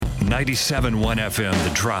97.1 FM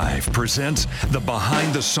The Drive presents the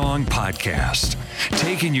Behind the Song podcast,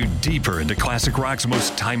 taking you deeper into classic rock's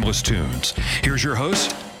most timeless tunes. Here's your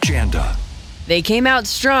host, Janda. They came out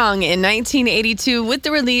strong in 1982 with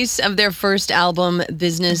the release of their first album,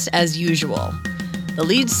 Business as Usual. The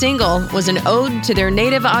lead single was an ode to their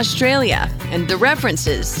native Australia, and the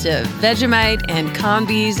references to Vegemite and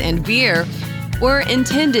combis and beer were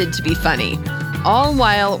intended to be funny, all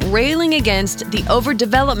while railing against the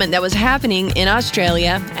overdevelopment that was happening in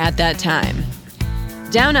Australia at that time.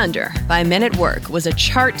 Down Under by Men at Work was a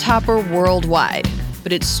chart topper worldwide,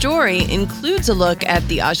 but its story includes a look at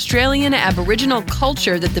the Australian Aboriginal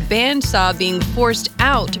culture that the band saw being forced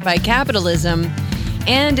out by capitalism,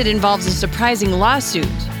 and it involves a surprising lawsuit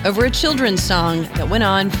over a children's song that went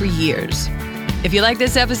on for years. If you like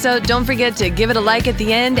this episode, don't forget to give it a like at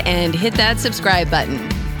the end and hit that subscribe button.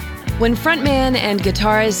 When frontman and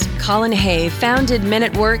guitarist Colin Hay founded Men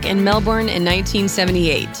at Work in Melbourne in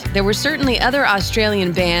 1978, there were certainly other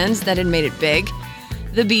Australian bands that had made it big.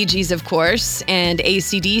 The Bee Gees, of course, and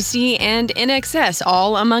AC/DC and INXS,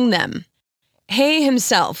 all among them. Hay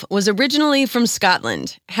himself was originally from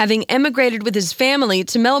Scotland, having emigrated with his family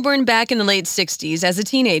to Melbourne back in the late 60s as a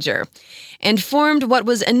teenager, and formed what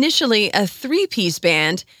was initially a three-piece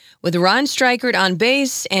band with Ron Strykert on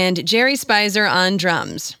bass and Jerry Spicer on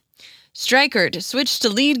drums. Strykert switched to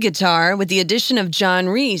lead guitar with the addition of John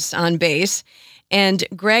Reese on bass, and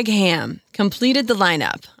Greg Ham completed the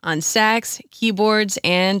lineup on sax, keyboards,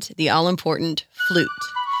 and the all-important flute.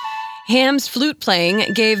 Ham's flute playing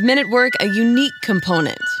gave Men at Work a unique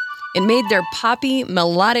component. It made their poppy,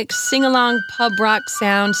 melodic, sing-along pub rock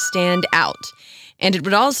sound stand out, and it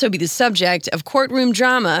would also be the subject of courtroom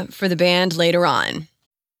drama for the band later on.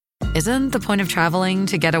 Isn't the point of traveling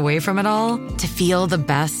to get away from it all? To feel the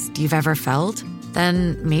best you've ever felt?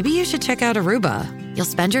 Then maybe you should check out Aruba. You'll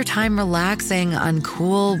spend your time relaxing on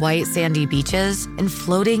cool, white, sandy beaches and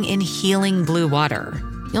floating in healing blue water.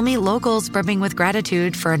 You'll meet locals brimming with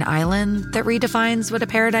gratitude for an island that redefines what a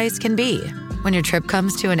paradise can be. When your trip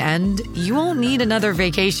comes to an end, you won't need another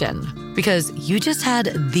vacation because you just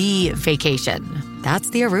had the vacation.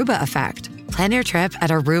 That's the Aruba effect. Plan your trip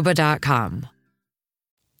at Aruba.com.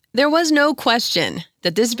 There was no question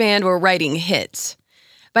that this band were writing hits.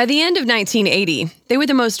 By the end of 1980, they were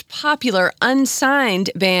the most popular unsigned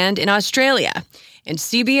band in Australia, and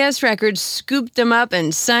CBS Records scooped them up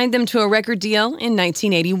and signed them to a record deal in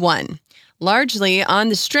 1981, largely on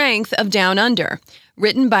the strength of Down Under,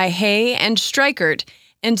 written by Hay and Strykert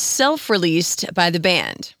and self-released by the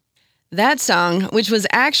band. That song, which was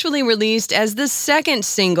actually released as the second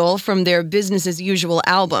single from their Business as Usual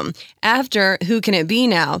album, after Who Can It Be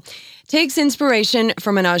Now, takes inspiration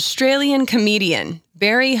from an Australian comedian,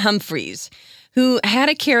 Barry Humphries, who had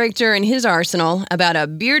a character in his arsenal about a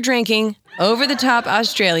beer-drinking, over-the-top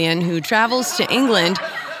Australian who travels to England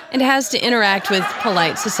and has to interact with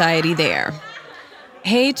polite society there.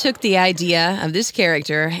 Hay took the idea of this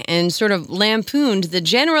character and sort of lampooned the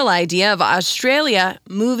general idea of Australia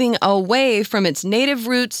moving away from its native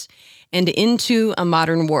roots and into a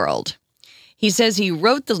modern world. He says he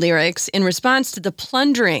wrote the lyrics in response to the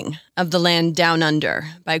plundering of the land down under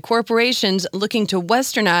by corporations looking to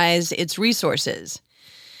westernize its resources.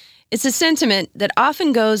 It's a sentiment that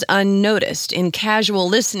often goes unnoticed in casual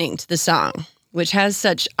listening to the song, which has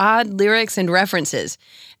such odd lyrics and references,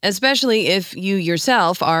 especially if you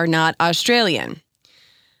yourself are not Australian.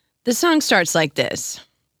 The song starts like this.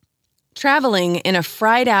 Traveling in a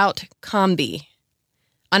fried-out combi,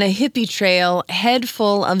 on a hippie trail head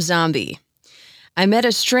full of zombie. I met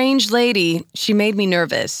a strange lady, she made me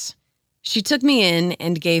nervous. She took me in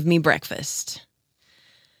and gave me breakfast.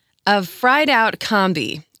 A fried-out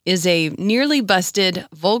combi is a nearly busted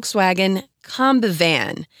Volkswagen combi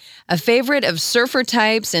van, a favorite of surfer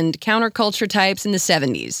types and counterculture types in the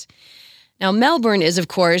 70s. Now, Melbourne is, of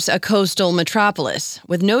course, a coastal metropolis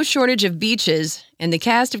with no shortage of beaches and the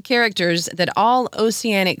cast of characters that all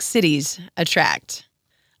oceanic cities attract.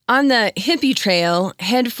 On the hippie trail,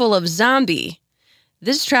 head full of zombie,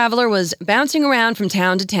 this traveler was bouncing around from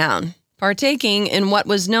town to town, partaking in what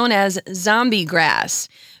was known as zombie grass,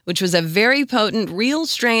 which was a very potent real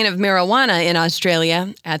strain of marijuana in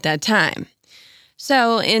Australia at that time.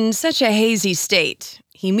 So, in such a hazy state,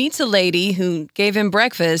 he meets a lady who gave him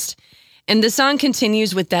breakfast, and the song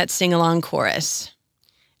continues with that sing-along chorus.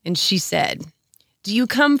 And she said, "Do you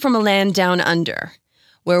come from a land down under,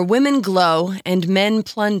 where women glow and men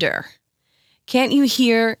plunder? Can't you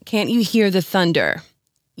hear the thunder?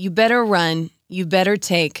 You better run, you better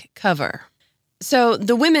take cover." So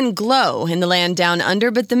the women glow in the land down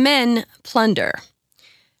under, but the men plunder.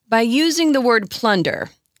 By using the word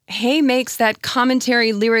plunder, Hay makes that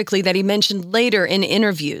commentary lyrically that he mentioned later in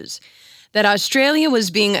interviews, that Australia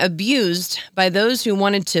was being abused by those who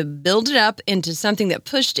wanted to build it up into something that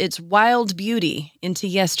pushed its wild beauty into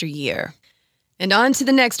yesteryear. And on to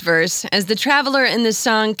the next verse, as the traveler in this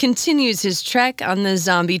song continues his trek on the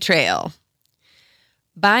zombie trail.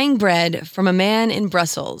 Buying bread from a man in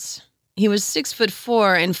Brussels. He was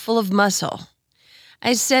 6'4" and full of muscle.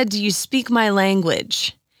 I said, "Do you speak my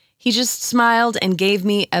language?" He just smiled and gave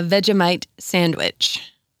me a Vegemite sandwich.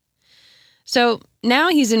 So now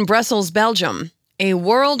he's in Brussels, Belgium, a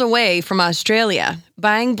world away from Australia,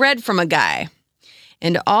 buying bread from a guy.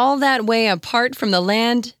 And all that way apart from the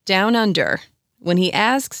land down under. When he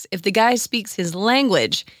asks if the guy speaks his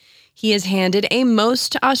language, he is handed a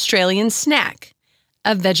most Australian snack,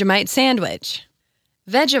 a Vegemite sandwich.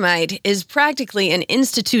 Vegemite is practically an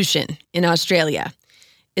institution in Australia.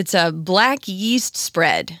 It's a black yeast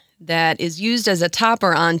spread that is used as a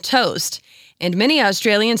topper on toast, and many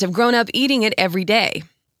Australians have grown up eating it every day.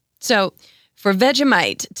 So, for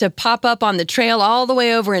Vegemite to pop up on the trail all the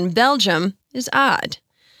way over in Belgium is odd.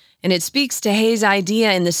 And it speaks to Hay's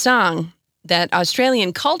idea in the song that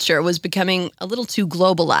Australian culture was becoming a little too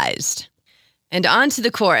globalized. And on to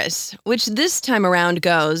the chorus, which this time around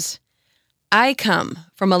goes, I come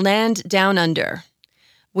from a land down under,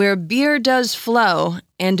 where beer does flow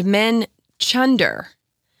and men chunder.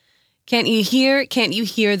 Can't you hear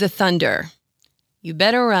the thunder? You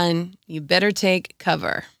better run, you better take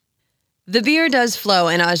cover. The beer does flow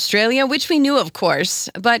in Australia, which we knew, of course,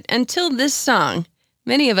 but until this song,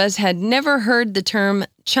 many of us had never heard the term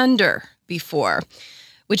chunder before,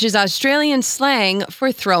 which is Australian slang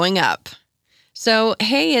for throwing up. So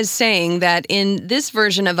Hay is saying that in this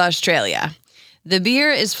version of Australia, the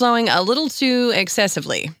beer is flowing a little too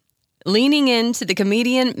excessively, leaning into the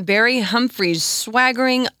comedian Barry Humphries'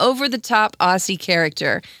 swaggering, over-the-top Aussie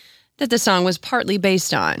character that the song was partly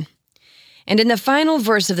based on. And in the final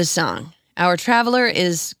verse of the song, our traveler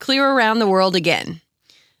is clear around the world again,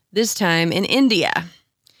 this time in India,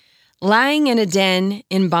 lying in a den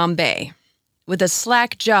in Bombay, with a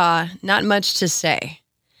slack jaw, not much to say.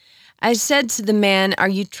 I said to the man, "Are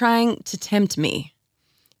you trying to tempt me?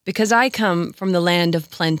 Because I come from the land of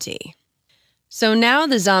plenty." So now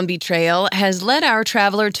the zombie trail has led our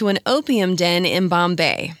traveler to an opium den in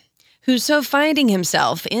Bombay, who, so finding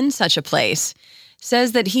himself in such a place,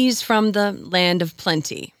 says that he's from the land of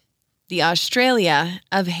plenty, the Australia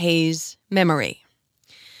of Hay's memory.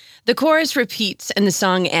 The chorus repeats and the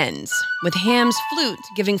song ends, with Ham's flute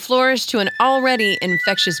giving flourish to an already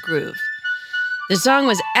infectious groove. The song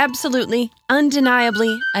was absolutely,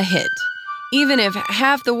 undeniably a hit, even if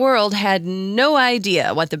half the world had no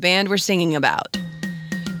idea what the band were singing about.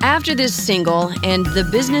 After this single and the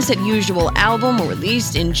Business as Usual album were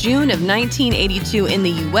released in June of 1982 in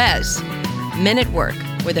the US, Men at Work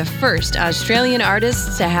were the first Australian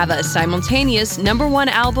artists to have a simultaneous #1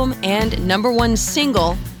 album and #1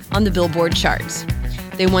 single on the Billboard charts.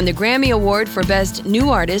 They won the Grammy Award for Best New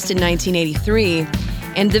Artist in 1983,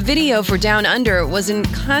 and the video for Down Under was in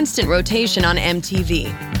constant rotation on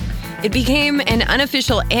MTV. It became an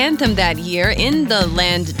unofficial anthem that year in the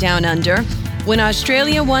land down under when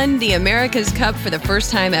Australia won the America's Cup for the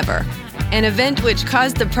first time ever, an event which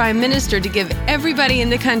caused the Prime Minister to give everybody in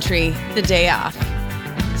the country the day off.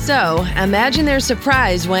 So, imagine their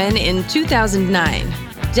surprise when, in 2009,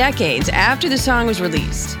 decades after the song was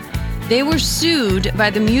released, they were sued by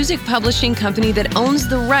the music publishing company that owns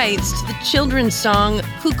the rights to the children's song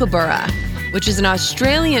Kookaburra, which is an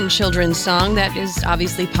Australian children's song that is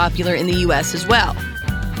obviously popular in the US as well.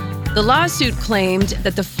 The lawsuit claimed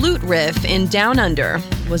that the flute riff in Down Under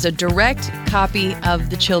was a direct copy of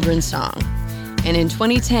the children's song. And in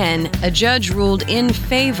 2010, a judge ruled in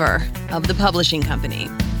favor of the publishing company.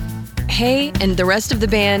 Hay and the rest of the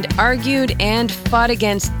band argued and fought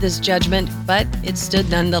against this judgment, but it stood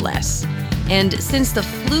nonetheless. And since the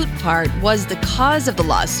flute part was the cause of the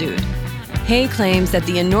lawsuit, Hay claims that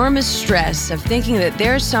the enormous stress of thinking that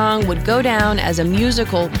their song would go down as a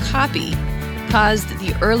musical copy caused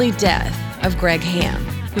the early death of Greg Ham,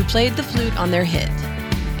 who played the flute on their hit,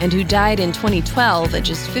 and who died in 2012 at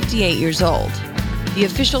just 58 years old. The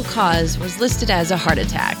official cause was listed as a heart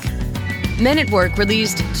attack. Men at Work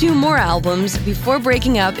released 2 more albums before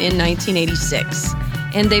breaking up in 1986,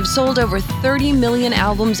 and they've sold over 30 million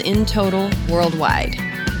albums in total worldwide.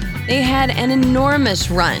 They had an enormous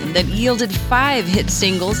run that yielded 5 hit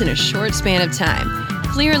singles in a short span of time.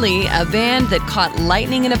 Clearly, a band that caught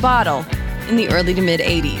lightning in a bottle in the early to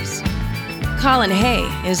mid-'80s. Colin Hay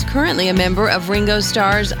is currently a member of Ringo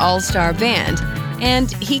Starr's All-Star Band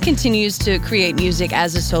And he continues to create music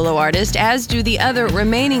as a solo artist, as do the other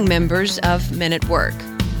remaining members of Men at Work.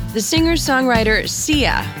 The singer-songwriter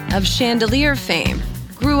Sia of Chandelier fame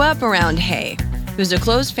grew up around Hay, who's a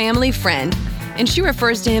close family friend, and she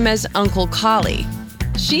refers to him as Uncle Collie.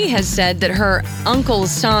 She has said that her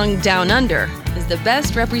uncle's song Down Under is the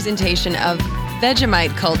best representation of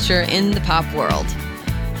Vegemite culture in the pop world.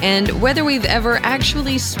 And whether we've ever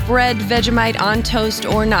actually spread Vegemite on toast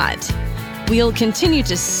or not, we'll continue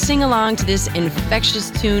to sing along to this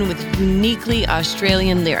infectious tune with uniquely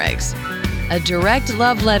Australian lyrics. A direct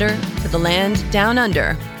love letter to the land down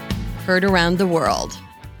under, heard around the world.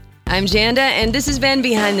 I'm Janda, and this has been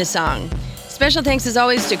Behind the Song. Special thanks as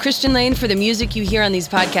always to Christian Lane for the music you hear on these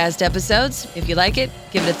podcast episodes. If you like it,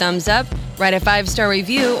 give it a thumbs up, write a 5-star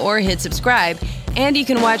review, or hit subscribe. And you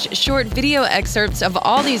can watch short video excerpts of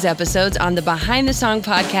all these episodes on the Behind the Song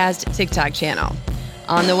podcast TikTok channel.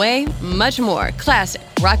 On the way, much more classic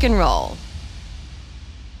rock and roll.